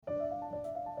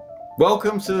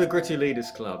Welcome to the Gritty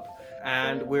Leaders Club,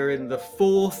 and we're in the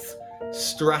fourth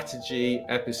strategy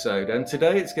episode. And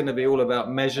today it's going to be all about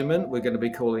measurement. We're going to be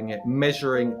calling it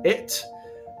Measuring It.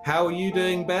 How are you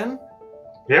doing, Ben?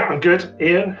 Yeah, I'm good,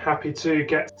 Ian. Happy to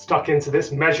get stuck into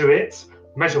this. Measure it.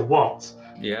 Measure what?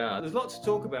 Yeah, there's lots to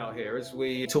talk about here, as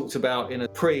we talked about in a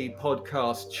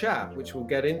pre-podcast chat, which we'll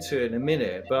get into in a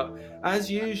minute. But as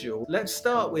usual, let's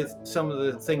start with some of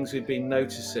the things we've been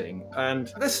noticing.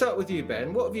 And let's start with you,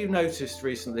 Ben. What have you noticed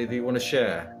recently that you want to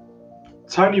share?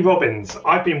 Tony Robbins.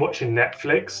 I've been watching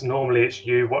Netflix. Normally it's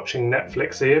you watching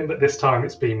Netflix, Ian, but this time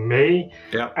it's been me.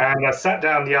 Yeah. And I sat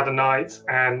down the other night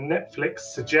and Netflix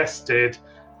suggested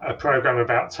a program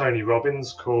about Tony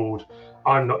Robbins called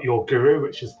I'm Not Your Guru,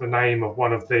 which is the name of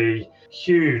one of the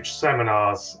huge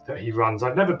seminars that he runs.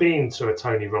 I've never been to a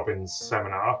Tony Robbins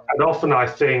seminar, and often I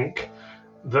think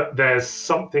that there's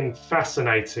something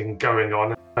fascinating going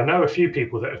on. I know a few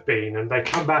people that have been, and they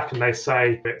come back and they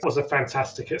say it was a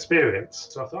fantastic experience.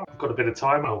 So I thought, I've got a bit of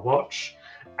time, I'll watch.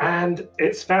 And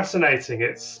it's fascinating.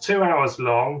 It's 2 hours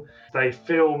long. They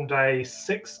filmed a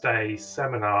 6-day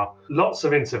seminar, lots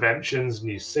of interventions, and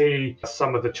you see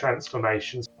some of the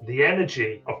transformations. The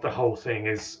energy of the whole thing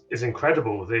is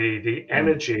incredible. The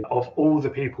energy of all the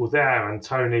people there and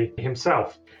Tony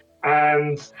himself.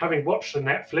 And having watched the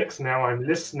Netflix, now I'm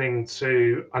listening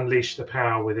to Unleash the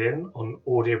Power Within on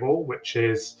Audible, which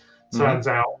is, turns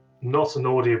out, not an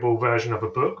audible version of a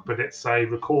book, but it's a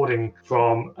recording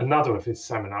from another of his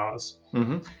seminars.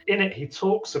 In it, he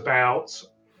talks about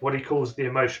what he calls the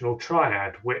emotional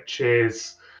triad, which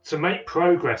is to make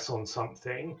progress on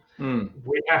something,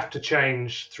 we have to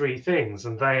change three things,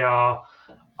 and they are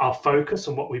our focus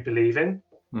on what we believe in,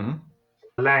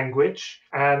 language,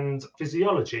 and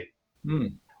physiology.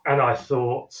 And I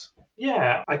thought,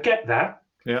 yeah, I get that.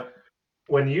 Yeah.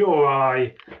 When you or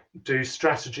I do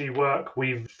strategy work,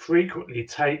 we frequently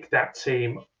take that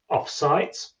team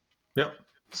off-site. Yep.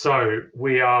 So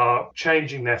we are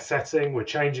changing their setting, we're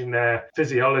changing their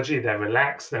physiology, they're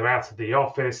relaxed, they're out of the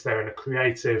office, they're in a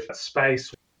creative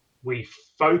space. We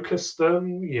focus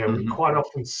them, we quite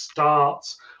often start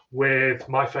with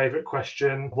my favorite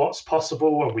question, what's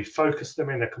possible? And we focus them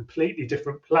in a completely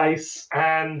different place.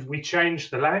 And we change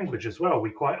the language as well. We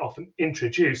quite often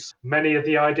introduce many of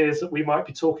the ideas that we might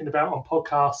be talking about on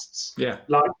podcasts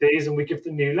like these, and we give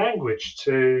them new language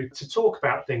to talk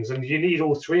about things. And you need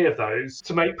all three of those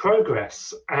to make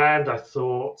progress. And I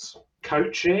thought,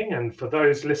 coaching, and for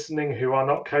those listening who are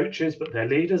not coaches, but they're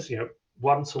leaders,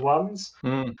 one-to-ones.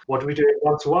 What do we do in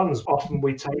one-to-ones? Often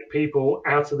we take people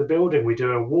out of the building. We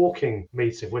do a walking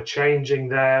meeting. We're changing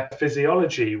their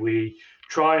physiology. We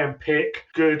try and pick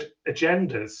good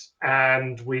agendas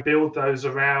and we build those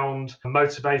around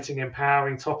motivating,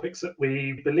 empowering topics that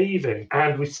we believe in.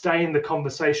 And we stay in the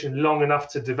conversation long enough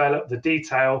to develop the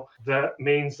detail that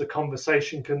means the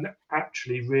conversation can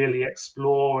actually really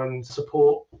explore and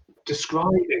support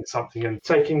describing something and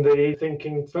taking the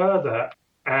thinking further.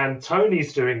 And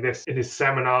Tony's doing this in his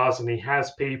seminars, and he has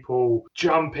people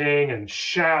jumping and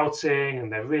shouting,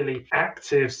 and they're really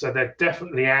active. So they're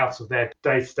definitely out of their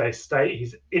day-to-day state.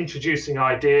 He's introducing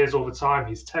ideas all the time.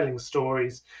 He's telling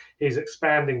stories. He's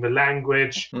expanding the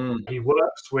language. He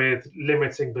works with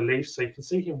limiting beliefs. So you can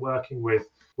see him working with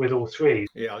all three.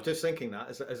 Yeah, I was just thinking that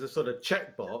as a sort of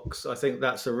checkbox, I think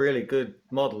that's a really good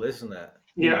model, isn't it?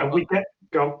 Yeah, and we get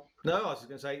go. No, I was just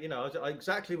going to say,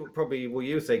 exactly what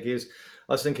you think is,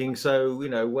 I was thinking, so,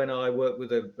 when I work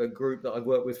with a group that I've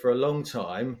worked with for a long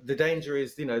time, the danger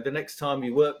is, the next time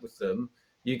you work with them,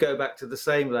 you go back to the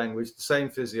same language, the same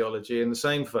physiology and the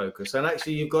same focus. And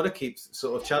actually, you've got to keep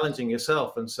sort of challenging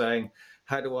yourself and saying,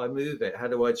 how do I move it? How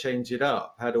do I change it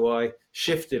up? How do I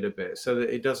shift it a bit so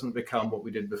that it doesn't become what we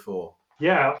did before?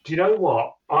 Yeah. Do you know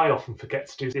what? I often forget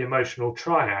to do the emotional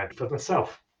triad for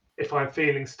myself if I'm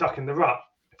feeling stuck in the rut.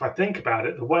 If I think about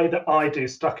it, the way that I do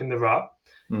stuck in the rut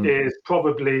is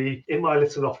probably in my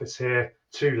little office here,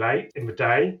 too late in the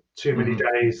day, too many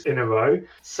days in a row,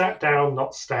 sat down,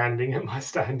 not standing at my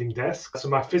standing desk. So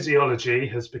my physiology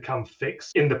has become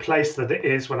fixed in the place that it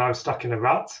is when I'm stuck in a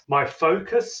rut. My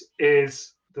focus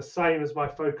is the same as my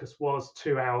focus was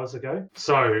 2 hours ago.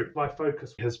 So my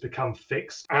focus has become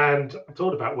fixed. And I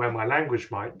thought about where my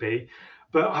language might be,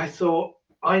 but I thought,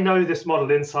 I know this model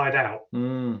inside out.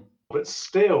 But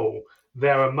still,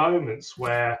 there are moments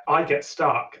where I get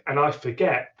stuck and I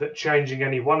forget that changing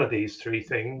any one of these three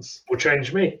things will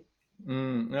change me.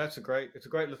 It's a great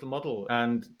little model.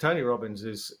 And Tony Robbins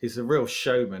is a real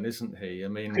showman, isn't he? I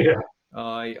mean,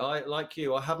 I like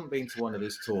you. I haven't been to one of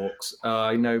his talks.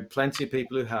 I know plenty of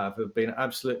people who have been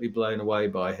absolutely blown away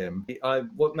by him. I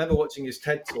remember watching his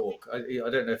TED talk. I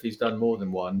don't know if he's done more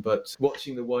than one, but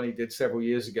watching the one he did several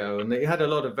years ago, and he had a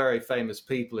lot of very famous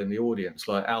people in the audience,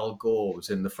 like Al Gore was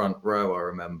in the front row, I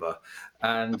remember.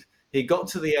 And he got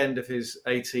to the end of his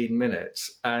 18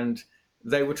 minutes, and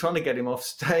they were trying to get him off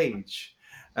stage.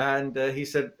 And he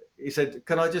said,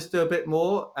 "Can I just do a bit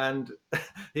more?" And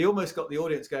he almost got the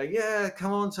audience going, "Yeah,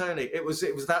 come on, Tony." It was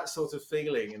that sort of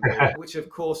feeling, which of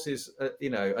course is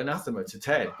anathema to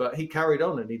TED. But he carried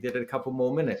on and he did a couple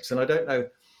more minutes. And I don't know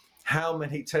how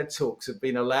many TED talks have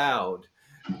been allowed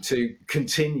to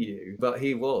continue, but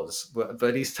he was.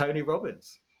 But he's Tony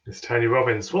Robbins. It's Tony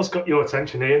Robbins. What's got your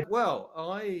attention, Ian? Well,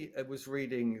 I was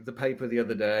reading the paper the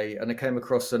other day and I came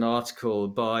across an article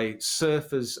by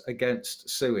Surfers Against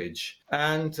Sewage.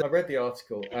 And I read the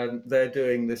article and they're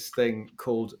doing this thing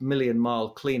called Million Mile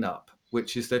Cleanup,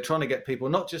 which is they're trying to get people,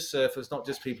 not just surfers, not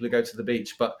just people who go to the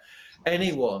beach, but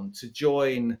anyone to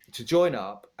join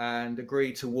up and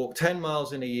agree to walk 10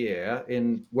 miles in a year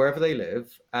in wherever they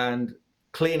live and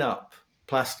clean up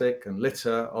plastic and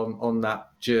litter on that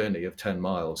journey of 10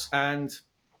 miles. And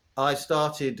I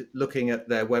started looking at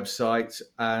their website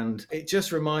and it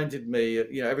just reminded me,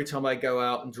 every time I go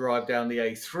out and drive down the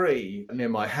A3 near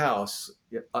my house,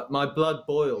 my blood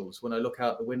boils when I look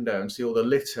out the window and see all the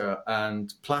litter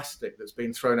and plastic that's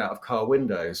been thrown out of car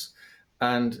windows.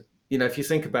 And, if you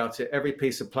think about it, every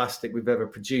piece of plastic we've ever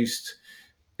produced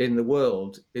in the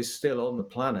world is still on the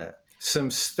planet. Some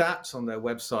stats on their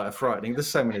website are frightening. There's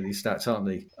so many of these stats, aren't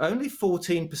there? Only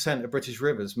 14% of British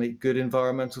rivers meet good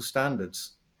environmental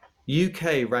standards.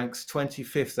 UK ranks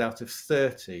 25th out of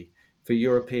 30 for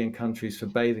European countries for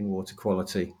bathing water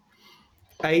quality.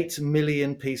 8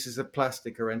 million pieces of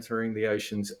plastic are entering the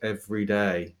oceans every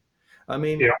day. I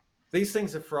mean, These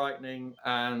things are frightening.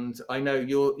 And I know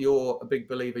you're a big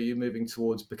believer, you're moving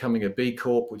towards becoming a B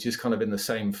Corp, which is kind of in the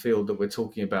same field that we're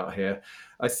talking about here.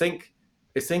 I think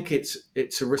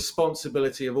it's a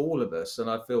responsibility of all of us, and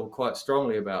I feel quite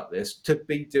strongly about this, to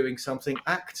be doing something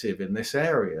active in this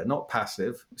area, not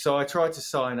passive. So I tried to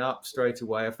sign up straight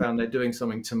away. I found they're doing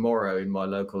something tomorrow in my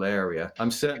local area.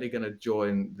 I'm certainly going to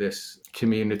join this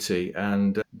community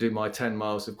and do my 10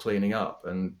 miles of cleaning up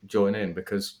and join in,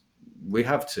 because we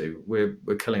have to.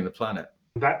 We're killing the planet.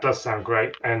 That does sound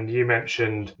great. And you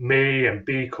mentioned me and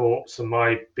B Corps, and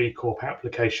my B Corp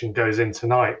application goes in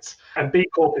tonight. And B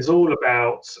Corp is all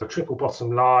about a triple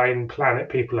bottom line, planet,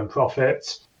 people and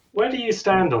profit. Where do you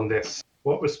stand on this?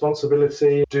 What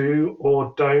responsibility do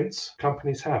or don't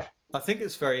companies have? I think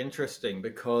it's very interesting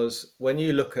because when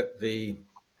you look at the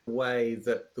way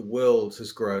that the world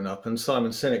has grown up, and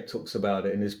Simon Sinek talks about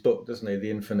it in his book, doesn't he, The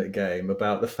Infinite Game,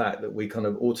 about the fact that we kind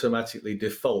of automatically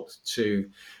default to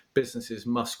businesses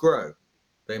must grow.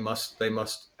 They must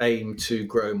aim to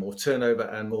grow more turnover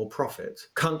and more profit.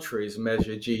 Countries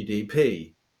measure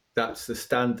GDP. That's the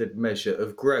standard measure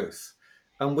of growth.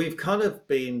 And we've kind of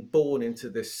been born into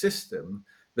this system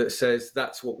that says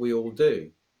that's what we all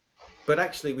do. But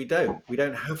actually we don't. We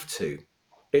don't have to.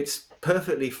 It's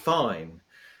perfectly fine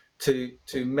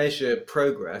to measure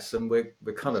progress, and we're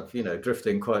kind of,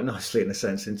 drifting quite nicely in a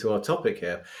sense into our topic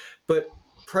here. But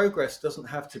progress doesn't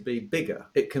have to be bigger.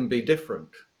 It can be different.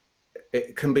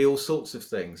 It can be all sorts of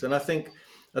things. And I think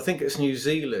it's New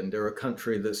Zealand or a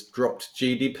country that's dropped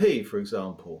GDP, for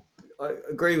example. I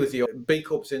agree with you. B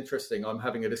Corp's interesting. I'm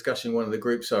having a discussion in one of the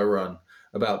groups I run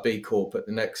about B Corp at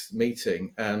the next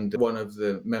meeting. And one of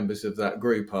the members of that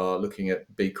group are looking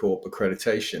at B Corp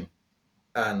accreditation.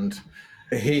 And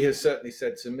he has certainly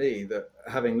said to me that,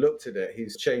 having looked at it,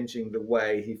 he's changing the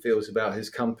way he feels about his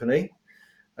company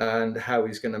and how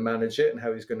he's going to manage it and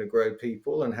how he's going to grow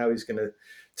people and how he's going to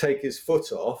take his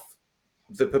foot off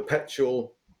the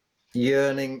perpetual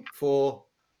yearning for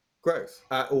growth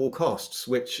at all costs,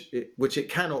 which it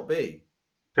cannot be.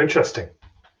 Interesting.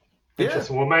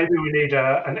 Well, maybe we need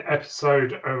an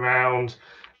episode around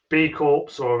B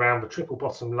Corps or around the triple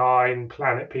bottom line,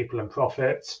 planet, people and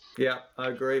profit. Yeah, I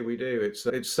agree. We do.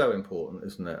 It's so important,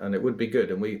 isn't it? And it would be good.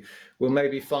 And we will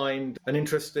maybe find an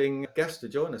interesting guest to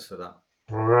join us for that.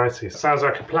 Alrighty, sounds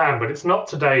like a plan, but it's not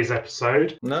today's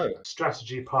episode. No.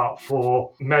 Strategy part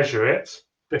 4, measure it.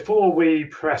 Before we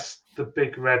press the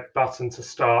big red button to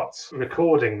start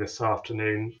recording this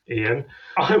afternoon, Ian,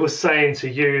 I was saying to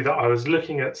you that I was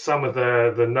looking at some of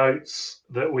the notes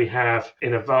that we have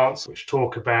in advance, which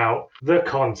talk about the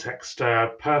context,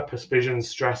 purpose, vision,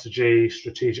 strategy,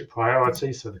 strategic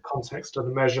priority, so the context of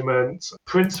the measurement,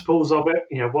 principles of it,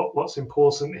 what's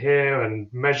important here, and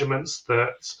measurements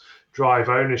that drive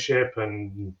ownership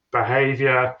and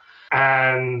behavior.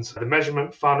 and the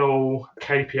measurement funnel,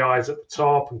 KPIs at the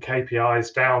top and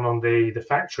KPIs down on the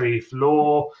factory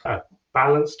floor, a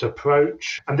balanced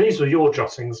approach. And these were your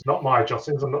jottings, not my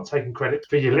jottings. I'm not taking credit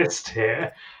for your list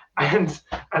here. And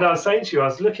I was saying to you, I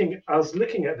was looking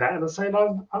at that and I was saying,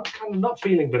 I'm kind of not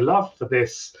feeling the love for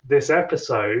this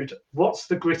episode. What's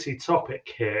the gritty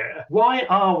topic here? Why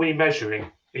are we measuring,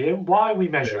 Ian? Why are we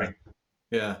measuring?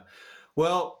 Yeah.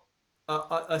 Well,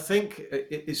 I think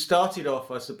it started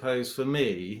off, I suppose, for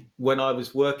me when I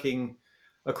was working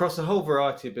across a whole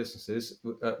variety of businesses,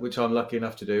 which I'm lucky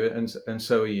enough to do, and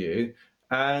so are you.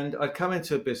 And I'd come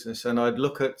into a business and I'd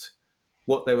look at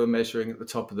what they were measuring at the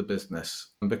top of the business,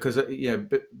 because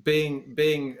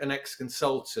being an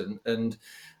ex-consultant and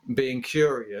being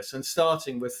curious and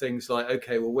starting with things like,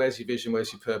 okay, well, where's your vision,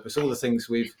 where's your purpose, all the things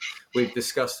we've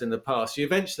discussed in the past, you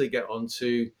eventually get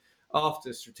onto,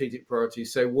 after strategic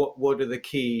priorities, so what are the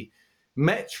key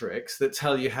metrics that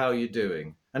tell you how you're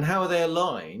doing and how are they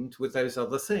aligned with those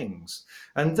other things.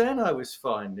 And then I was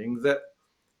finding that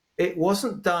it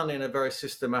wasn't done in a very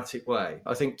systematic way.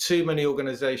 I think too many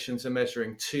organizations are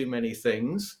measuring too many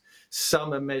things.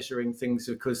 Some are measuring things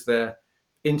because they're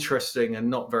interesting and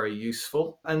not very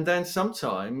useful. And then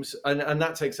sometimes, and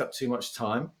that takes up too much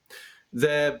time,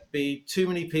 there be too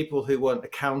many people who weren't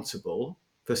accountable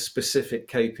for specific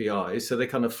KPIs, so they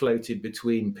kind of floated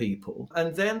between people.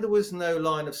 And then there was no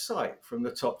line of sight from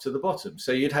the top to the bottom.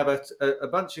 So you'd have a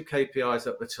bunch of KPIs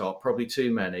up the top, probably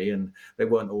too many, and they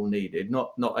weren't all needed,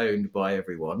 not owned by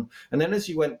everyone. And then as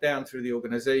you went down through the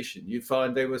organization, you'd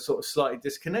find they were sort of slightly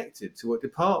disconnected to what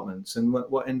departments and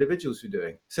what individuals were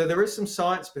doing. So there is some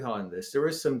science behind this. There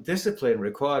is some discipline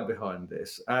required behind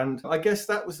this. And I guess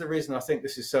that was the reason I think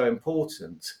this is so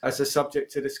important as a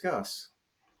subject to discuss.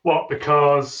 What?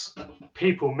 Because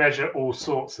people measure all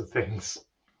sorts of things.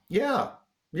 Yeah.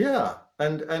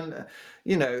 And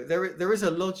you know, there is a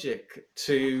logic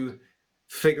to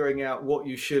figuring out what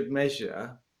you should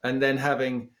measure and then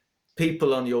having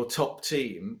people on your top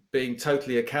team being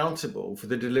totally accountable for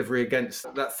the delivery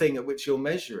against that thing at which you're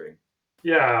measuring.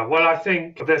 Yeah, well, I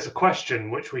think there's a question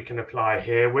which we can apply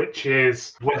here, which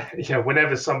is,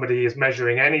 whenever somebody is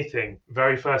measuring anything,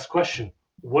 very first question,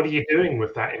 what are you doing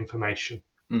with that information?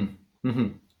 Mm-hmm.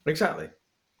 Exactly.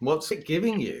 What's it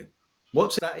giving you?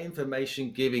 What's that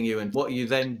information giving you, and what are you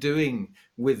then doing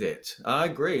with it? I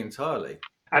agree entirely.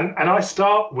 And I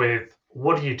start with,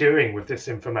 what are you doing with this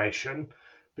information?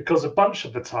 Because a lot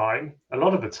of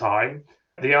the time,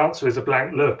 the answer is a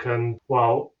blank look and,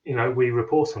 well, we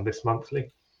report on this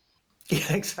monthly.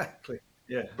 Yeah, exactly.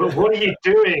 Yeah. But what are you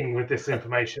doing with this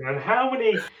information? And how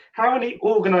many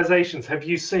organizations have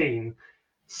you seen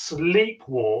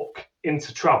sleepwalk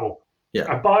into trouble?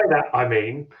 Yeah. And by that, I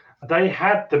mean, they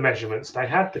had the measurements, they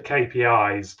had the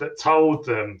KPIs that told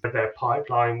them that their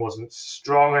pipeline wasn't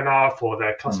strong enough, or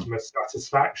their customer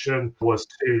satisfaction was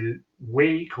too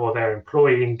weak, or their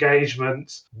employee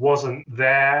engagement wasn't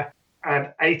there.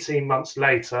 And 18 months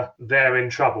later, they're in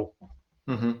trouble.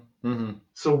 Mm-hmm. Mm-hmm.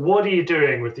 So what are you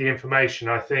doing with the information?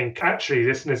 I think, actually,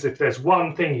 listeners, if there's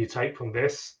one thing you take from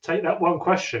this, take that one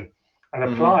question and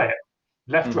apply it.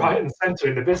 Left, right, and center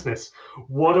in the business.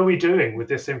 What are we doing with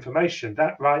this information?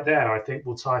 That right there, I think,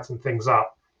 will tighten things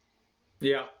up.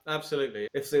 Yeah, absolutely.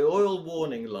 If the oil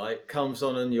warning light comes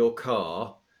on in your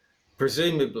car,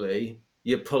 presumably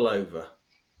you pull over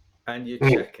and you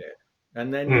check it.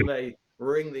 And then you may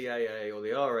ring the AA or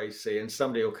the RAC and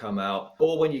somebody will come out.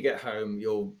 Or when you get home,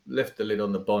 you'll lift the lid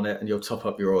on the bonnet and you'll top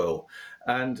up your oil.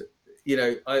 And,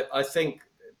 I think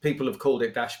people have called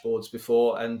it dashboards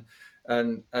before, and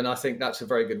I think that's a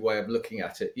very good way of looking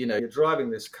at it. You're driving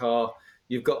this car,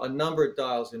 you've got a number of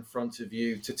dials in front of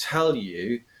you to tell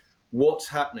you what's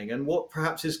happening and what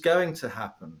perhaps is going to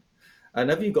happen. And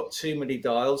have you got too many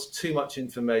dials, too much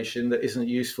information that isn't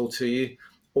useful to you,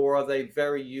 or are they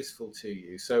very useful to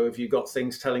you? So have you got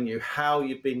things telling you how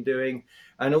you've been doing,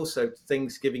 and also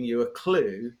things giving you a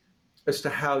clue as to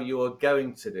how you are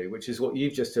going to do, which is what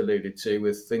you've just alluded to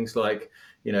with things like,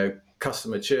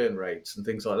 customer churn rates and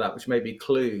things like that, which may be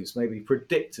clues, maybe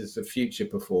predictors of future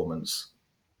performance.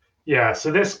 Yeah,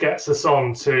 so this gets us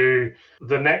on to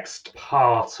the next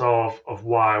part of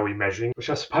why are we measuring, which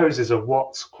I suppose is a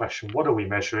what question. What are we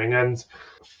measuring? And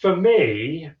for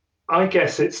me, I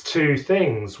guess it's two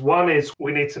things. One is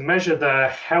we need to measure the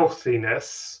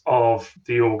healthiness of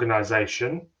the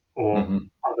organization, or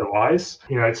otherwise,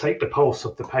 take the pulse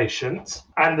of the patient.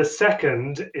 And the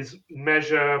second is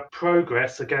measure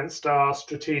progress against our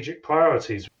strategic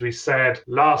priorities. We said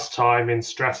last time in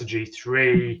strategy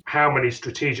 3, how many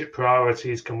strategic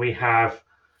priorities can we have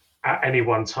at any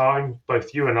one time?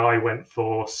 Both you and I went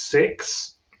for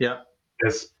 6. Yeah.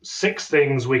 there's 6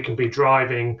 things we can be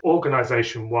driving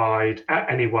organization-wide at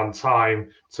any one time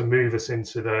to move us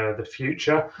into the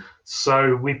future.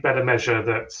 So we better measure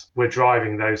that we're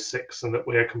driving those 6 and that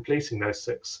we're completing those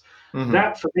 6. Mm-hmm.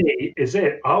 That for me is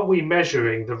it. Are we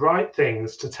measuring the right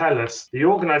things to tell us the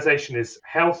organization is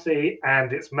healthy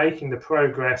and it's making the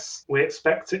progress we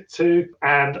expect it to?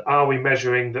 And are we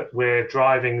measuring that we're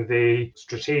driving the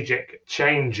strategic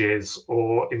changes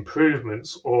or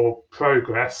improvements or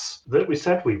progress that we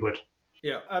said we would?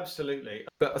 Yeah, absolutely.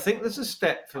 But I think there's a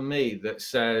step for me that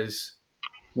says,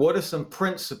 what are some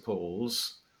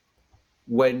principles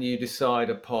when you decide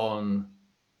upon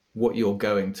what you're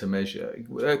going to measure?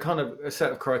 Kind of a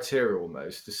set of criteria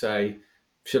almost to say,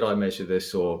 should I measure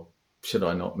this or should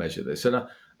I not measure this? And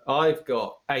I've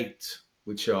got 8,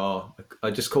 which are,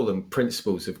 I just call them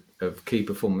principles of key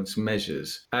performance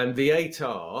measures. And the 8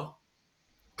 are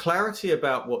clarity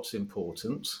about what's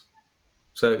important.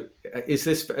 So is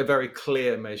this a very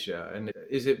clear measure, and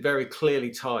is it very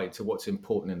clearly tied to what's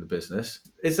important in the business?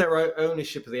 Is there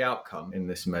ownership of the outcome in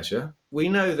this measure? We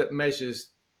know that measures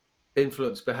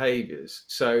influence behaviors.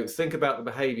 So think about the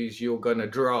behaviors you're going to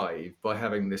drive by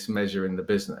having this measure in the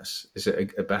business. Is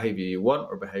it a behavior you want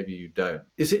or a behavior you don't?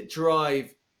 Is it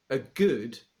drive a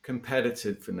good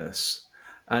competitiveness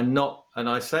and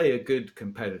I say a good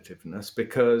competitiveness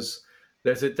because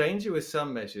there's a danger with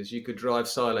some measures. You could drive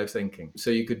silo thinking.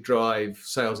 So you could drive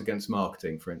sales against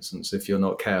marketing, for instance, if you're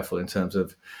not careful in terms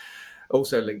of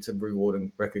also linked to reward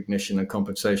and recognition and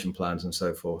compensation plans and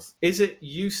so forth. Is it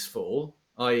useful,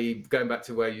 i.e. going back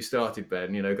to where you started,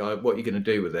 Ben, what are you going to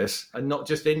do with this? And not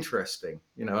just interesting,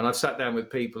 and I've sat down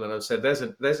with people and I've said, there's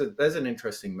an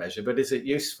interesting measure, but is it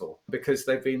useful? Because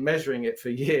they've been measuring it for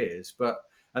years,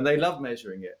 and they love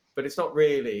measuring it, but it's not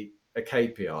really a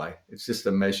KPI. It's just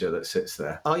a measure that sits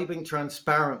there. Are you being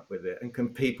transparent with it? And can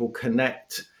people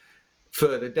connect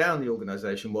further down the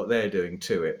organization what they're doing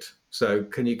to it? So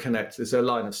can you connect? There's a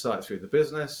line of sight through the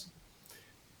business.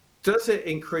 Does it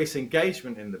increase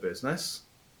engagement in the business?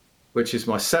 Which is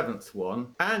my 7th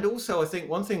one. And also, I think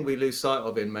one thing we lose sight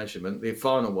of in measurement, the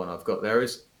final one I've got there,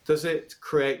 is does it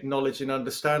create knowledge and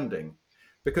understanding?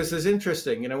 Because there's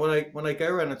interesting, when I go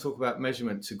around and talk about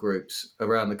measurement to groups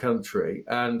around the country,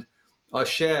 and I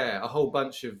share a whole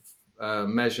bunch of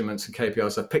measurements and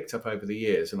KPIs I've picked up over the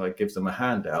years, and I give them a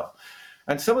handout.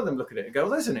 And some of them look at it and go,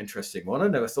 well, there's an interesting one. I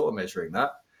never thought of measuring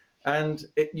that. And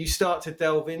you start to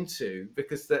delve into,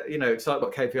 because it's like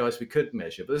what KPIs we could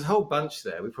measure, but there's a whole bunch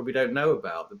there we probably don't know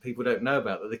about, that people don't know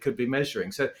about, that they could be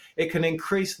measuring. So it can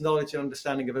increase knowledge and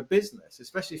understanding of a business,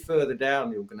 especially further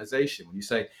down the organization. When you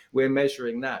say we're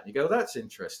measuring that, you go, that's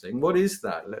interesting. What is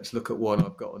that? Let's look at one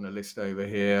I've got on a list over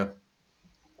here.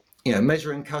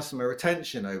 Measuring customer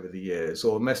retention over the years,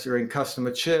 or measuring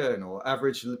customer churn, or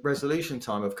average resolution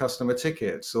time of customer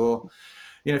tickets, or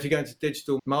if you go into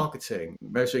digital marketing,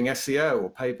 measuring SEO or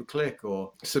pay-per-click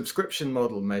or subscription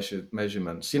model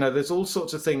measurements, there's all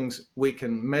sorts of things we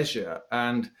can measure,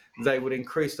 and they would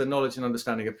increase the knowledge and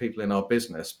understanding of people in our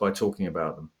business by talking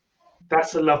about them.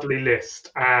 That's a lovely list,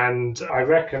 and I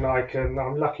reckon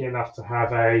I'm lucky enough to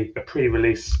have a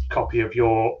pre-release copy of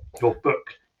your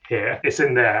book here. It's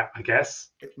in there, I guess.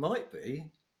 It might be.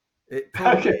 It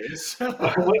probably is.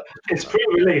 It's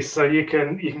pre-released, so you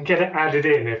can get it added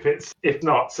in if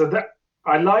not. So that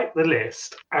I like the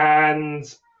list, and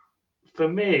for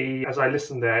me, as I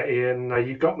listened there, Ian,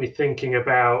 you got me thinking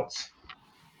about.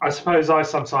 I suppose I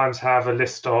sometimes have a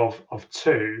list of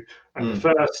 2, and the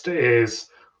first is,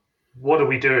 what are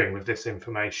we doing with this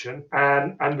information,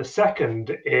 and the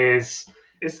second is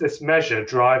this measure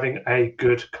driving a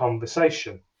good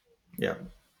conversation? Yeah.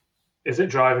 Is it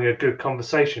driving a good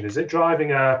conversation? Is it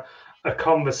driving a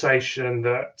conversation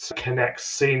that connects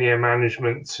senior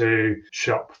management to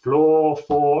shop floor,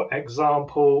 for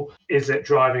example? Is it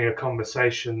driving a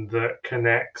conversation that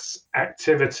connects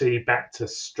activity back to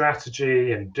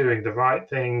strategy and doing the right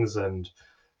things and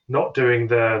not doing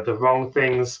the wrong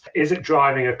things? Is it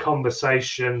driving a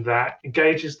conversation that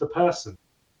engages the person?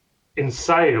 In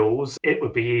sales, it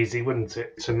would be easy, wouldn't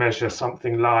it, to measure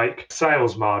something like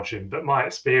sales margin. But my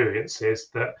experience is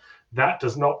that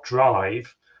does not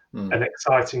drive an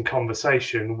exciting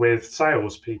conversation with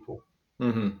salespeople.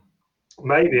 Mm-hmm.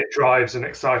 Maybe it drives an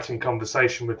exciting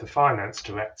conversation with the finance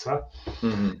director,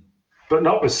 but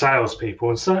not with salespeople,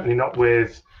 and certainly not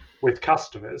with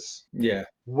customers. Yeah.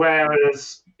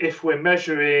 Whereas if we're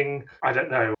measuring, I don't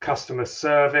know, customer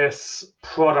service,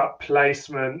 product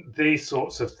placement, these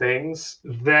sorts of things,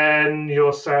 then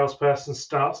your salesperson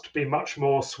starts to be much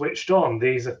more switched on.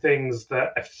 These are things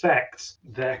that affect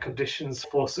their conditions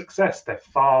for success. They're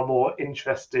far more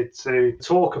interested to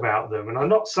talk about them. And I'm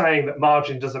not saying that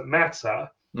margin doesn't matter,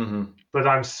 but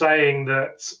I'm saying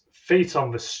that feet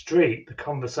on the street, the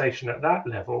conversation at that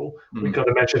level, we've got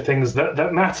to measure things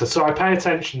that matter. So I pay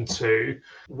attention to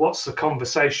what's the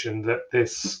conversation that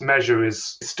this measure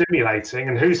is stimulating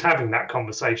and who's having that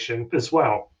conversation as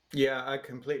well. Yeah, I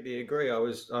completely agree. I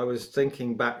was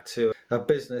thinking back to a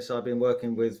business I've been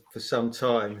working with for some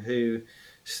time who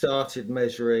started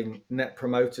measuring net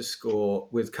promoter score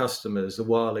with customers a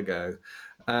while ago.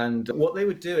 And what they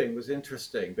were doing was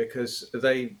interesting because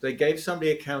they gave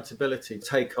somebody accountability to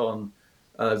take on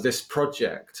this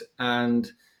project,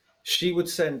 and she would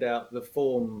send out the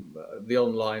form, the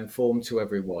online form to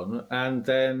everyone. And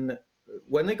then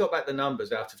when they got back the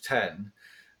numbers out of 10,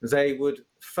 they would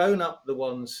phone up the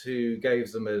ones who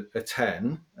gave them a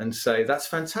 10 and say, that's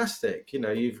fantastic. You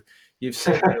know, you've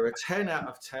said they're a 10 out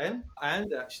of 10.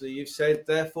 And actually you've said,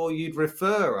 therefore, you'd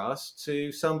refer us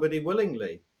to somebody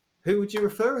willingly. Who would you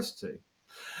refer us to?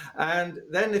 And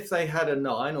then if they had a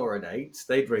 9 or an 8,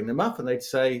 they'd ring them up and they'd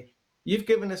say, you've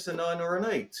given us a 9 or an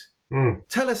 8.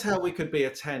 Tell us how we could be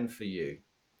a 10 for you.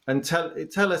 And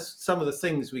tell us some of the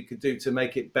things we could do to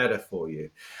make it better for you.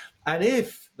 And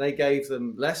if they gave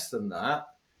them less than that,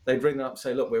 they'd ring them up and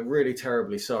say, look, we're really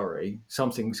terribly sorry.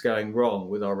 Something's going wrong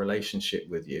with our relationship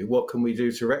with you. What can we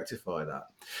do to rectify that?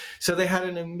 So they had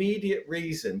an immediate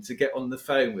reason to get on the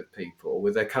phone with people,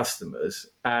 with their customers,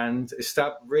 and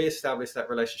re-establish that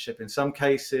relationship in some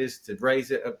cases, to raise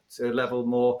it up to a level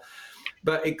more.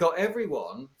 But it got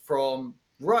everyone from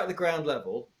right at the ground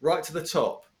level, right to the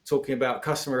top, talking about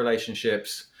customer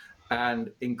relationships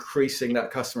and increasing that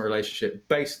customer relationship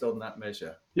based on that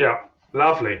measure. Yeah,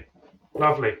 lovely.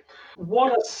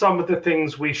 What are some of the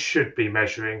things we should be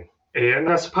measuring, Ian?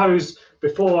 I suppose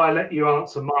before I let you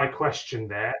answer my question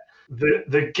there,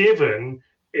 the given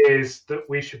is that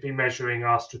we should be measuring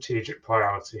our strategic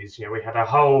priorities. You know, we had a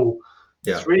whole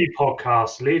 3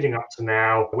 podcasts leading up to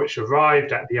now, which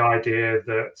arrived at the idea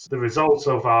that the result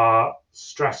of our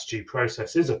strategy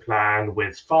process is a plan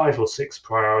with 5 or 6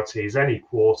 priorities any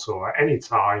quarter or at any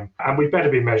time, and we better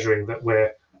be measuring that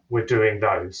we're doing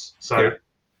those. So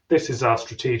this is our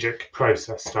strategic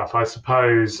process stuff. I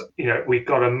suppose, you know, we've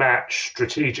got to match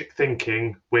strategic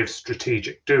thinking with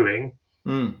strategic doing.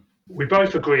 We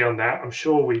both agree on that. I'm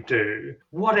sure we do.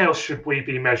 What else should we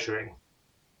be measuring?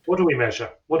 What do we measure?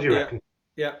 What do you reckon?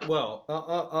 Yeah, well,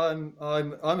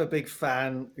 I'm a big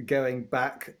fan going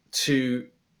back to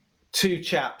 2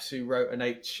 chaps who wrote an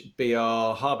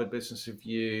HBR, Harvard Business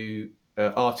Review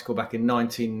article back in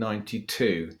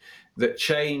 1992 that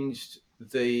changed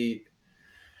the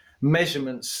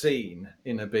measurement scene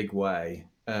in a big way.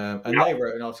 They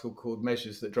wrote an article called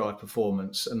Measures That Drive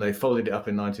Performance, and they followed it up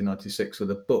in 1996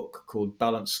 with a book called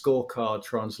Balanced Scorecard,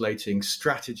 Translating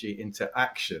Strategy into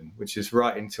Action, which is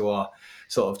right into our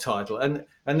sort of title.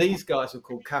 And these guys were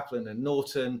called Kaplan and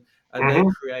Norton, and they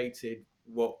created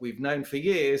what we've known for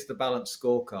years, the Balanced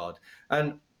Scorecard.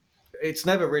 And it's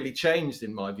never really changed,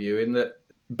 in my view, in that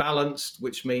balanced,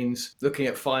 which means looking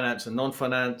at finance and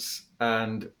non-finance,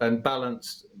 and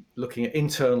balanced, looking at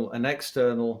internal and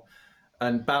external,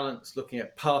 and balance, looking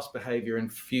at past behavior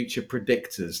and future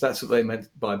predictors. That's what they meant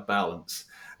by balance.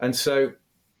 And so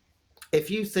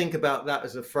if you think about that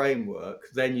as a framework,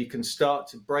 then you can start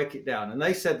to break it down. And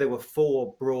they said there were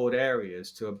 4 broad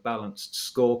areas to a balanced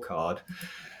scorecard.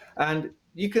 And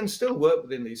you can still work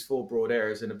within these 4 broad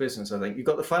areas in a business, I think. You've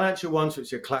got the financial ones,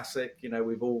 which are classic. You know,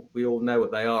 we all know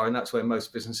what they are. And that's where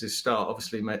most businesses start,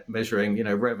 obviously measuring, you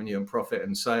know, revenue and profit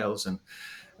and sales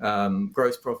and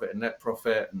gross profit and net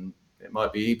profit, and it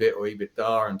might be EBIT or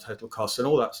EBITDA and total costs and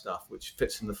all that stuff, which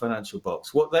fits in the financial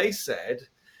box. What they said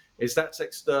is that's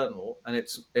external, and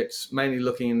it's mainly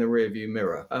looking in the rearview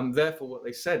mirror. Therefore, what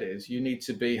they said is you need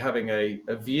to be having a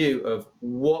view of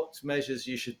what measures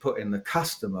you should put in the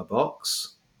customer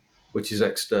box, which is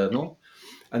external,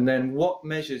 and then what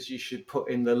measures you should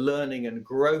put in the learning and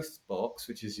growth box,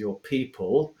 which is your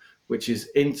people, which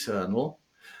is internal,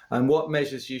 and what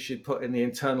measures you should put in the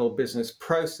internal business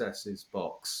processes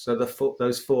box. So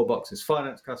those 4 boxes: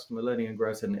 finance, customer, learning and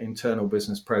growth, and internal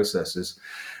business processes.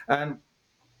 And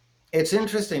it's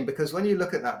interesting because when you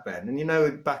look at that, Ben, and you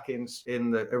know, back in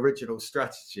the original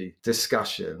strategy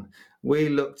discussion, we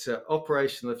looked at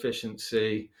operational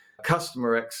efficiency,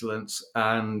 customer excellence,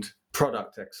 and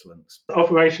product excellence.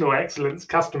 Operational excellence,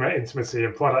 customer intimacy,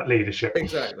 and product leadership.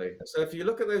 Exactly. So if you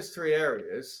look at those 3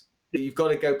 areas, you've got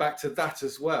to go back to that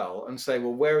as well and say,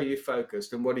 well, where are you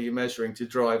focused and what are you measuring to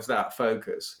drive that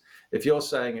focus? If you're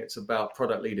saying it's about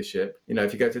product leadership,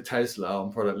 if you go to Tesla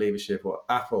on product leadership, or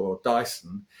Apple or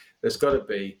Dyson, there's got to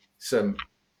be some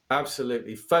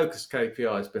absolutely focused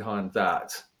KPIs behind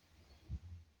that.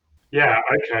 Yeah,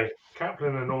 okay.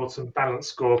 Kaplan and Norton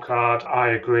balanced scorecard,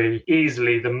 I agree,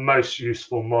 easily the most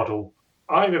useful model.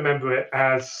 I remember it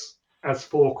as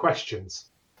 4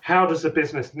 questions. How does the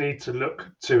business need to look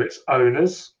to its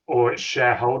owners or its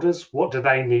shareholders? What do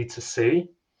they need to see?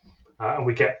 And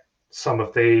we get some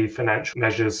of the financial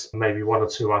measures, maybe 1 or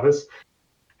 2 others.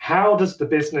 How does the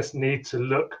business need to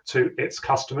look to its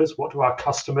customers? What do our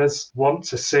customers want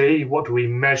to see? What do we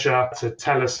measure to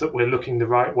tell us that we're looking the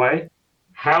right way?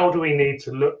 How do we need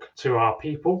to look to our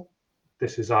people?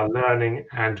 This is our learning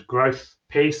and growth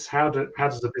piece. How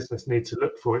does the business need to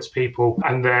look for its people?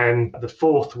 And then the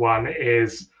 4th one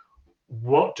is,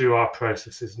 what do our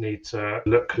processes need to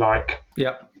look like?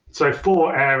 Yeah. So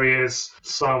 4 areas,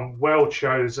 some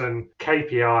well-chosen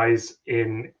KPIs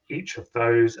in each of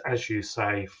those, as you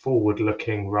say,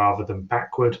 forward-looking rather than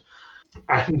backward.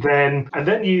 And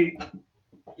then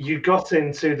you got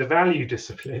into the value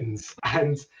disciplines,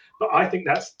 but I think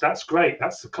that's great.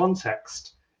 That's the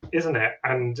context, isn't it?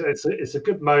 And it's a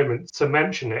good moment to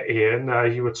mention it,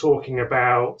 Ian. You were talking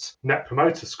about Net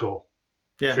Promoter Score.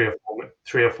 Yeah.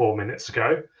 3 or 4 minutes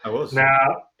ago. I was.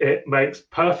 Now, it makes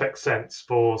perfect sense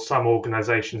for some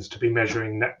organizations to be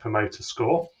measuring Net Promoter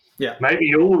Score. Yeah.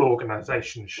 Maybe all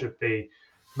organizations should be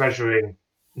measuring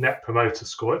Net Promoter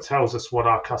Score. It tells us what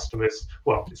our customers,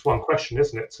 well, it's one question,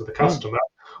 isn't it, to the customer?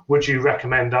 Would you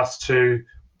recommend us to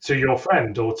your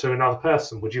friend or to another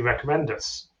person? Would you recommend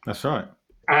us? That's right.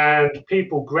 And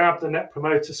people grab the Net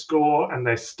Promoter Score and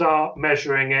they start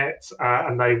measuring it,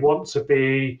 and they want to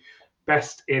be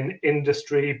best in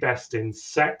industry, best in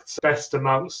sector, best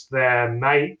amongst their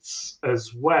mates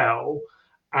as well.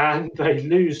 And they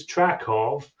lose track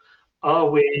of, are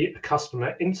we a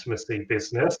customer intimacy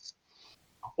business,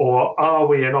 or are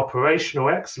we an operational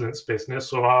excellence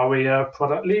business, or are we a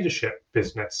product leadership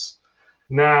business?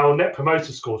 Now, Net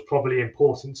Promoter Score is probably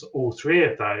important to all 3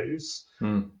 of those.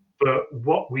 But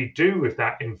what we do with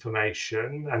that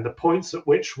information and the points at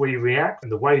which we react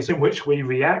and the ways in which we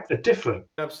react are different.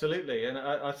 Absolutely. And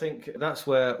I think that's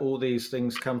where all these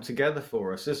things come together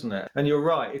for us, isn't it? And you're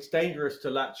right. It's dangerous to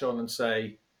latch on and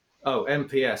say, oh,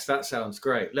 NPS, that sounds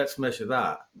great. Let's measure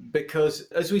that. Because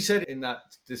as we said in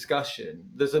that discussion,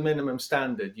 there's a minimum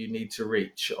standard you need to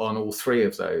reach on all 3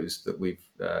 of those that we've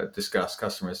discussed: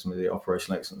 customer intimacy,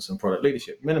 operational excellence, and product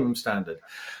leadership. Minimum standard.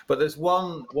 But there's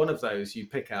one of those you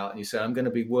pick out and you say, I'm going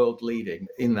to be world leading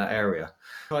in that area.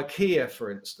 IKEA,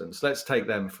 for instance, let's take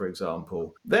them, for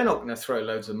example. They're not going to throw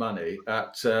loads of money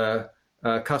at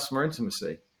customer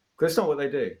intimacy. That's not what they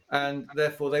do. And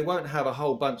therefore, they won't have a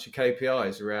whole bunch of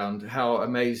KPIs around how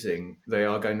amazing they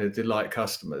are going to delight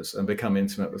customers and become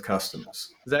intimate with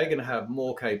customers. They're going to have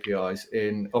more KPIs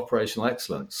in operational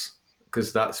excellence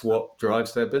because that's what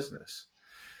drives their business.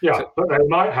 Yeah, but they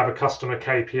might have a customer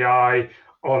KPI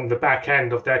on the back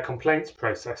end of their complaints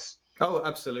process. Oh,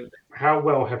 absolutely. How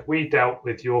well have we dealt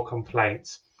with your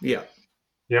complaints? Yeah.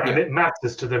 Yeah, and it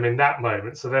matters to them in that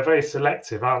moment. So they're very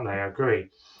selective, aren't they? I agree.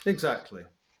 Exactly.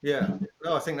 Yeah,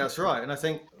 no, I think that's right. And I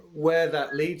think where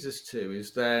that leads us to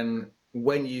is then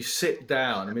when you sit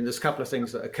down, I mean, there's a couple of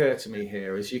things that occur to me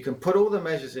here is you can put all the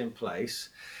measures in place,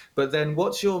 but then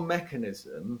what's your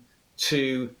mechanism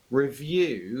to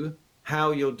review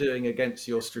how you're doing against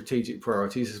your strategic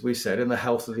priorities, as we said, and the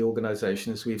health of the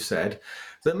organization, as we've said.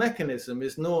 The mechanism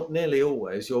is not nearly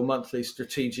always your monthly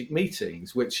strategic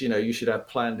meetings, which, you should have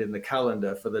planned in the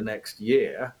calendar for the next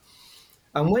year.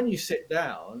 And when you sit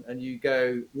down and you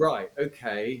go, right,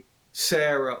 okay,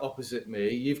 Sarah opposite me,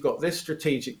 you've got this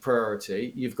strategic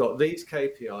priority, you've got these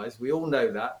KPIs. We all know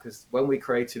that because when we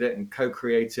created it and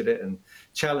co-created it and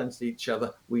challenged each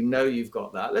other, we know you've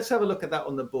got that. Let's have a look at that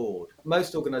on the board.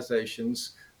 Most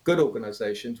organizations, good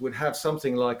organizations, would have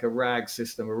something like a RAG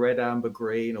system, a red, amber,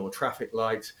 green, or traffic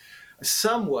light,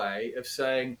 some way of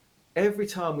saying every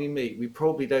time we meet, we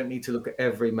probably don't need to look at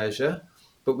every measure,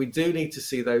 but we do need to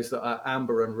see those that are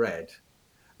amber and red.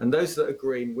 And those that are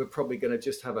green, we're probably going to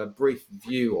just have a brief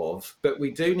view of. But we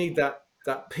do need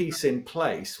that piece in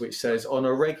place, which says on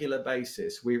a regular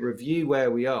basis, we review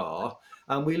where we are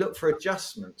and we look for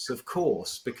adjustments, of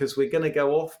course, because we're going to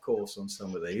go off course on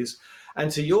some of these.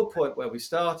 And to your point where we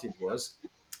started was,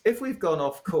 if we've gone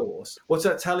off course, what's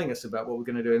that telling us about what we're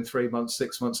going to do in 3 months,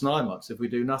 6 months, 9 months if we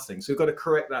do nothing? So we've got to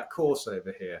correct that course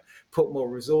over here, put more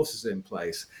resources in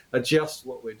place, adjust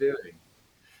what we're doing.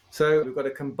 So we've got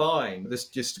to combine this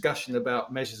discussion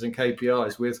about measures and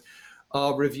KPIs with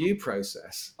our review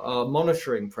process, our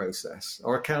monitoring process,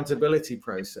 our accountability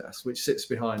process, which sits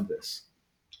behind this.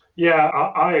 Yeah,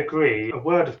 I agree. A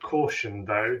word of caution,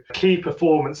 though. Key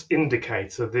performance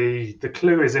indicator, the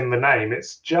clue is in the name.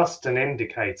 It's just an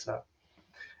indicator.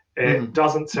 It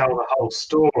doesn't tell the whole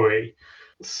story.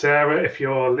 Sarah, if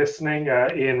you're listening,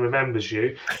 Ian remembers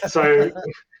you. So,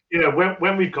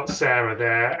 when we've got Sarah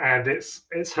there and it's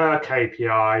her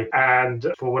KPI, and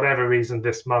for whatever reason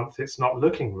this month it's not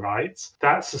looking right,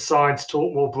 that's a sign to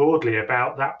talk more broadly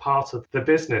about that part of the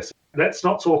business. Let's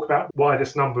not talk about why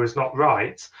this number is not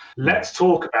right. Let's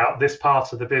talk about this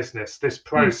part of the business, this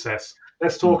process.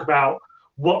 Let's talk about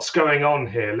what's going on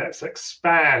here. Let's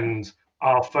expand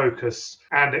our focus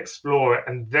and explore it,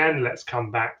 and then let's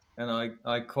come back. And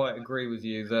I quite agree with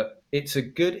you that it's a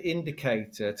good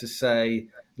indicator to say,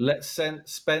 let's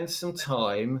spend some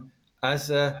time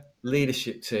as a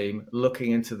leadership team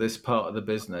looking into this part of the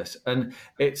business. And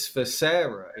it's for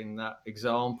Sarah in that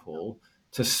example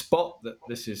to spot that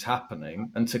this is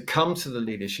happening and to come to the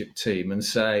leadership team and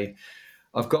say,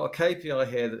 I've got a KPI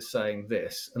here that's saying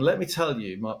this. And let me tell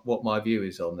you what my view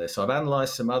is on this. I've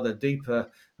analysed some other deeper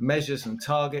measures and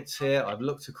targets here. I've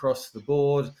looked across the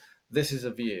board. This is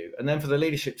a view. And then for the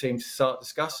leadership team to start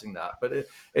discussing that. But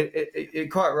you're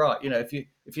quite right.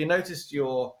 If you noticed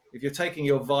if you're taking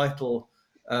your vital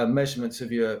measurements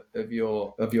of your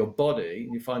body,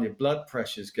 you find your blood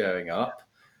pressure's going up,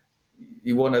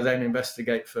 you want to then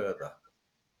investigate further.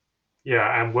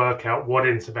 Yeah, and work out what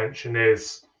intervention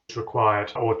is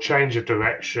required, or change of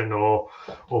direction, or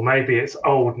maybe it's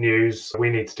old news. We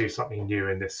need to do something new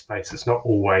in this space. It's not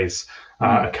always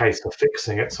a case of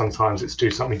fixing it. Sometimes it's do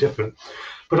something different.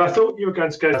 But I thought you were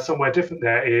going to go somewhere different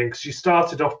there, Ian, because you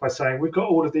started off by saying we've got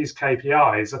all of these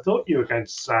KPIs. I thought you were going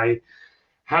to say,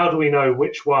 how do we know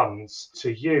which ones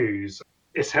to use?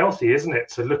 It's healthy, isn't it,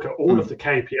 to look at all of the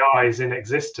KPIs in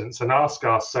existence and ask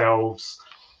ourselves,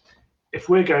 if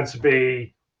we're going to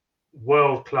be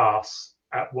world class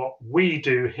at what we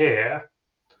do here,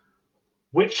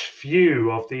 which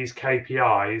few of these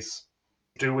KPIs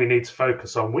do we need to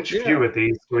focus on? Which few of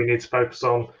these do we need to focus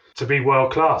on to be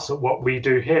world class at what we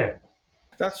do here?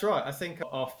 That's right. I think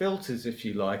our filters, if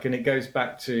you like, and it goes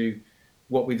back to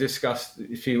what we discussed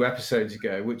a few episodes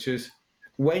ago, which is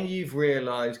when you've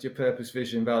realized your purpose,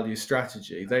 vision, value,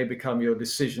 strategy, they become your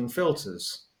decision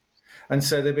filters. And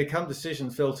so they become decision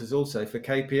filters also for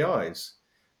KPIs.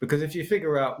 Because if you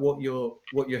figure out what you're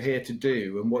here to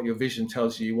do and what your vision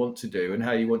tells you want to do and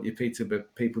how you want your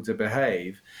people to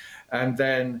behave, and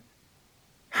then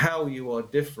how you are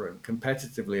different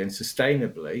competitively and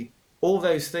sustainably, all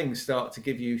those things start to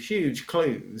give you huge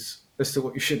clues as to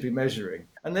what you should be measuring.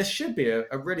 And there should be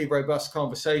a really robust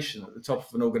conversation at the top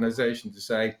of an organization to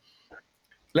say,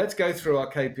 let's go through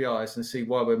our KPIs and see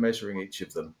why we're measuring each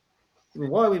of them.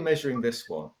 Why are we measuring this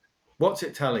one? What's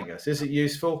it telling us? Is it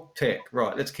useful? Tick.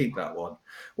 Right, let's keep that one.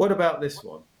 What about this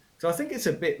one? So I think it's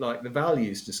a bit like the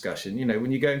values discussion.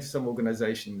 When you go into some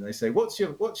organization and they say, what's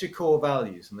your core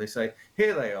values? And they say,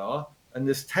 here they are, and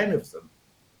there's 10 of them.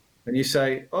 And you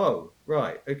say, oh,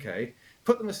 right, okay.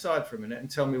 Put them aside for a minute and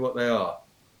tell me what they are.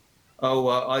 Oh,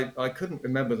 I couldn't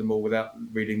remember them all without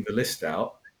reading the list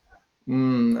out.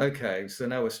 Okay, so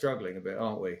now we're struggling a bit,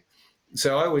 aren't we?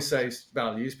 So I always say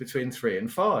values between 3 and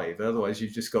 5. Otherwise,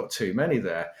 you've just got too many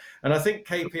there. And I think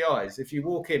KPIs, if you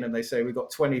walk in and they say we've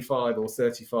got 25 or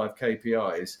 35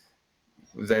 KPIs,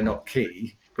 they're not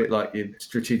key. A bit like your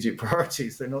strategic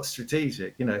priorities, they're not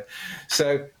strategic,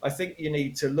 So I think you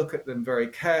need to look at them very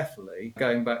carefully,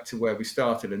 going back to where we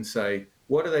started, and say,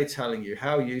 what are they telling you?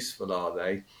 How useful are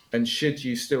they? And should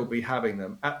you still be having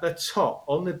them at the top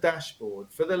on the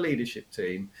dashboard for the leadership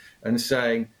team and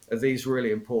saying, are these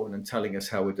really important and telling us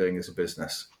how we're doing as a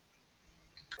business?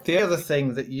 The other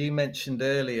thing that you mentioned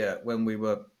earlier when we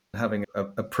were having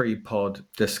a pre-pod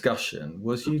discussion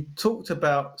was you talked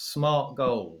about SMART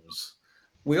goals.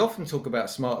 We often talk about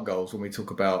SMART goals when we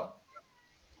talk about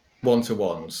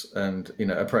one-to-ones and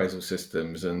appraisal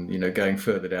systems and going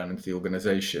further down into the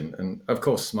organization. And of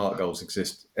course SMART goals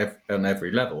exist on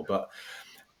every level, but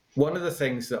one of the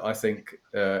things that I think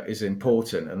is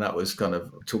important, and that was I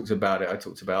talked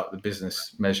about the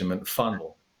business measurement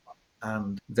funnel.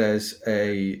 And there's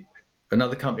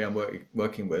another company I'm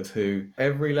working with who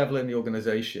every level in the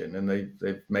organization, and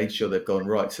they've made sure they've gone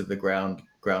right to the ground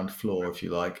floor, if you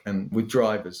like, and with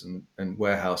drivers and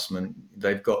warehousemen,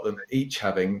 they've got them each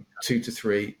having 2 to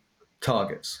 3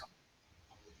 targets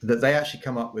that they actually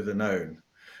come up with and own.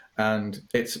 And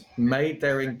it's made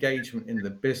their engagement in the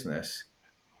business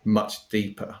much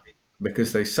deeper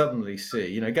because they suddenly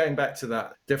see, going back to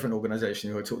that different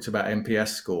organization who talked about NPS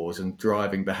scores and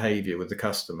driving behavior with the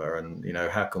customer, and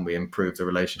how can we improve the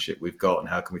relationship we've got, and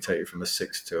how can we take it from a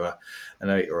 6 to an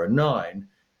 8 or a 9.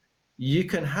 You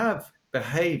can have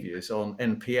behaviors on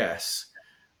NPS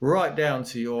right down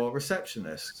to your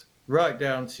receptionist, right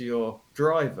down to your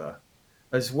driver,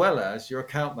 as well as your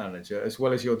account manager, as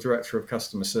well as your director of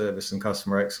customer service and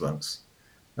customer excellence.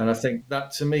 And I think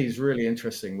that to me is really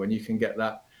interesting when you can get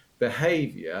that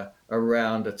behavior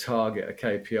around a target, a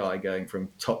KPI, going from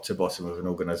top to bottom of an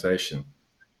organization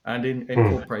and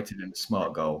incorporated in a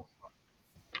SMART goal.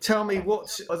 Tell me,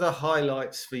 what are the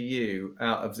highlights for you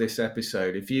out of this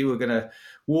episode? If you were going to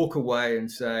walk away and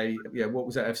say, what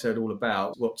was that episode all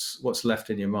about? What's left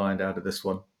in your mind out of this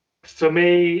one? For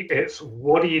me, it's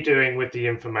what are you doing with the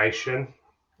information?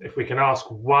 If we can ask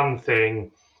one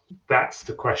thing, that's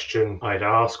the question I'd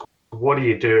ask. What are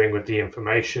you doing with the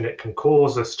information? It can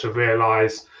cause us to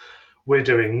realize we're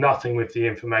doing nothing with the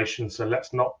information, so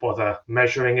let's not bother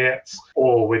measuring it.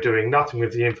 Or we're doing nothing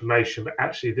with the information, but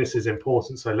actually this is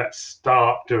important, so let's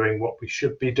start doing what we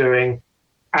should be doing.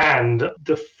 And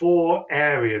the 5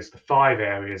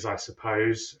 areas, I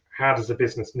suppose, how does a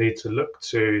business need to look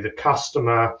to the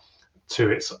customer,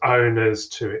 to its owners,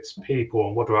 to its people,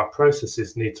 and what do our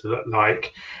processes need to look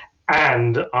like?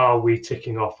 And are we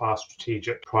ticking off our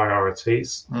strategic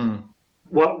priorities?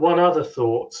 One other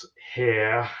thought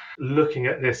here, looking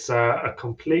at this a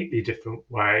completely different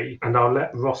way, and I'll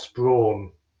let Ross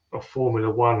Brawn of Formula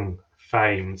One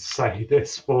fame say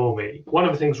this for me. One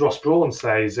of the things Ross Brawn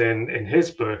says in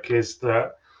his book is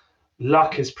that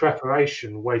luck is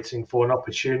preparation waiting for an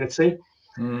opportunity.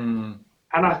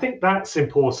 And I think that's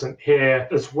important here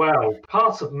as well.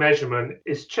 Part of measurement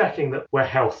is checking that we're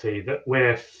healthy, that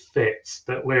we're fit,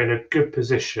 that we're in a good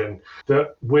position,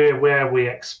 that we're where we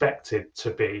expected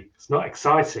to be. It's not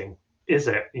exciting, is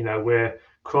it? We're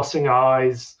crossing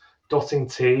I's, dotting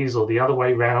T's, or the other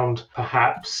way round,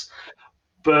 perhaps.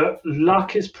 But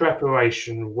luck is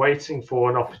preparation waiting for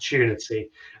an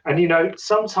opportunity. And,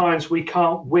 sometimes we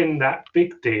can't win that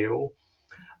big deal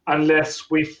unless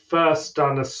we've first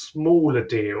done a smaller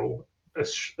deal,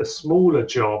 a smaller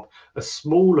job, a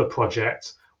smaller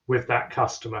project with that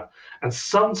customer. And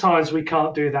sometimes we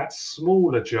can't do that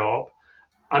smaller job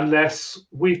unless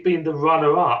we've been the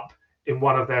runner-up in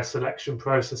one of their selection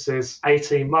processes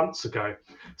 18 months ago.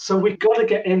 So we've got to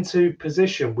get into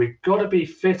position. We've got to be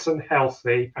fit and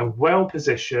healthy and well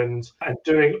positioned and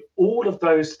doing all of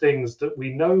those things that we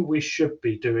know we should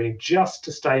be doing just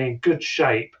to stay in good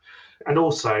shape. And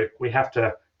also, we have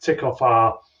to tick off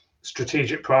our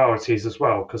strategic priorities as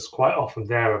well, because quite often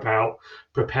they're about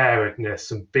preparedness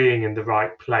and being in the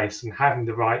right place and having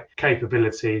the right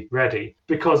capability ready.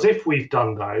 Because if we've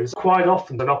done those, quite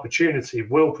often an opportunity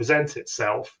will present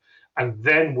itself and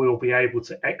then we'll be able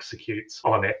to execute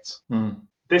on it.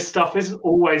 This stuff isn't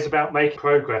always about making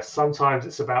progress. Sometimes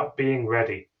it's about being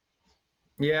ready.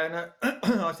 Yeah,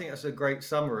 no, I think that's a great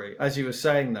summary. As you were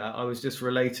saying that, I was just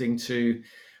relating to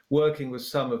working with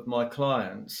some of my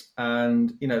clients,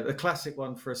 and the classic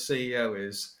one for a CEO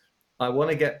is, I want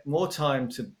to get more time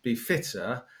to be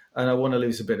fitter and I want to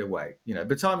lose a bit of weight. By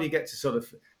the time you get to sort of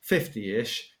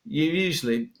 50-ish, you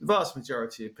usually, the vast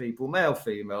majority of people, male,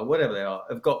 female, whatever they are,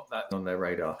 have got that on their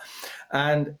radar.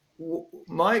 And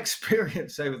my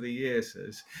experience over the years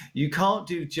is you can't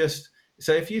do just,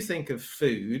 so if you think of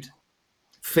food,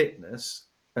 fitness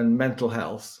and mental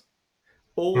health,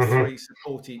 all three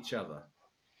support each other.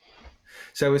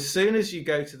 So as soon as you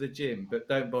go to the gym, but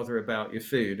don't bother about your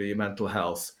food or your mental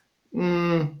health,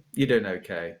 you're doing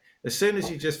okay. As soon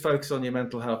as you just focus on your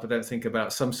mental health and don't think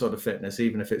about some sort of fitness,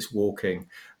 even if it's walking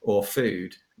or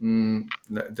food,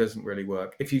 that doesn't really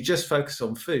work. If you just focus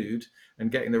on food and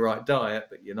getting the right diet,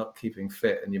 but you're not keeping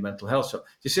fit and your mental health, do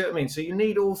you see what I mean? So you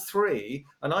need all three,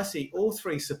 and I see all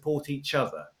three support each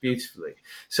other beautifully.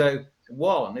 So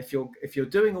one, if you're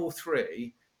doing all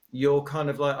three, you're kind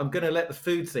of like, I'm going to let the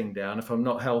food thing down if I'm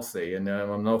not healthy and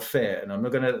I'm not fit, and I'm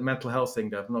not going to let the mental health thing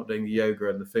down if I'm not doing the yoga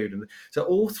and the food. And so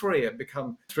all three have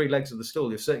become 3 legs of the stool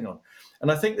you're sitting on. And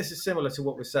I think this is similar to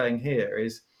what we're saying here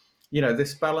is,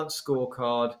 this balanced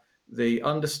scorecard, the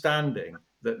understanding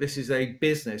that this is a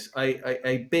business,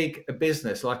 a big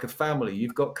business, like a family.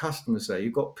 You've got customers there,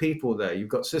 you've got people there, you've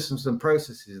got systems and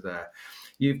processes there.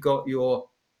 You've got your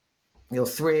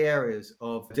 3 areas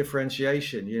of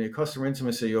differentiation, customer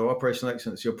intimacy, your operational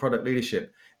excellence, your product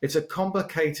leadership. It's a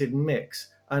complicated mix,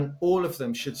 and all of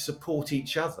them should support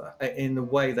each other in the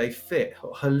way they fit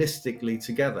holistically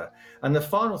together. And the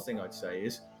final thing I'd say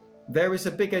is there is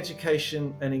a big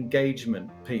education and engagement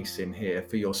piece in here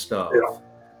for your staff.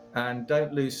 And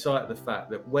don't lose sight of the fact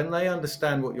that when they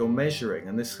understand what you're measuring,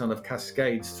 and this kind of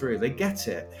cascades through, they get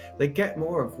it. They get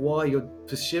more of why you're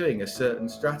pursuing a certain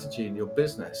strategy in your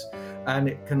business. And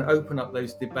it can open up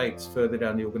those debates further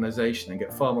down the organization and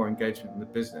get far more engagement in the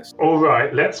business. All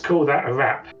right, let's call that a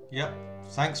wrap. Yep.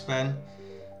 Thanks, Ben.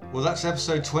 Well, that's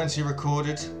episode 20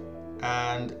 recorded,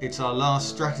 and it's our last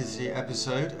strategy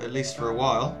episode, at least for a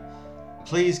while.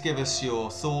 Please give us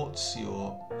your thoughts,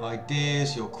 your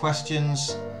ideas, your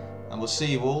questions, and we'll see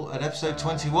you all at episode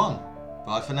 21.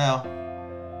 Bye for now.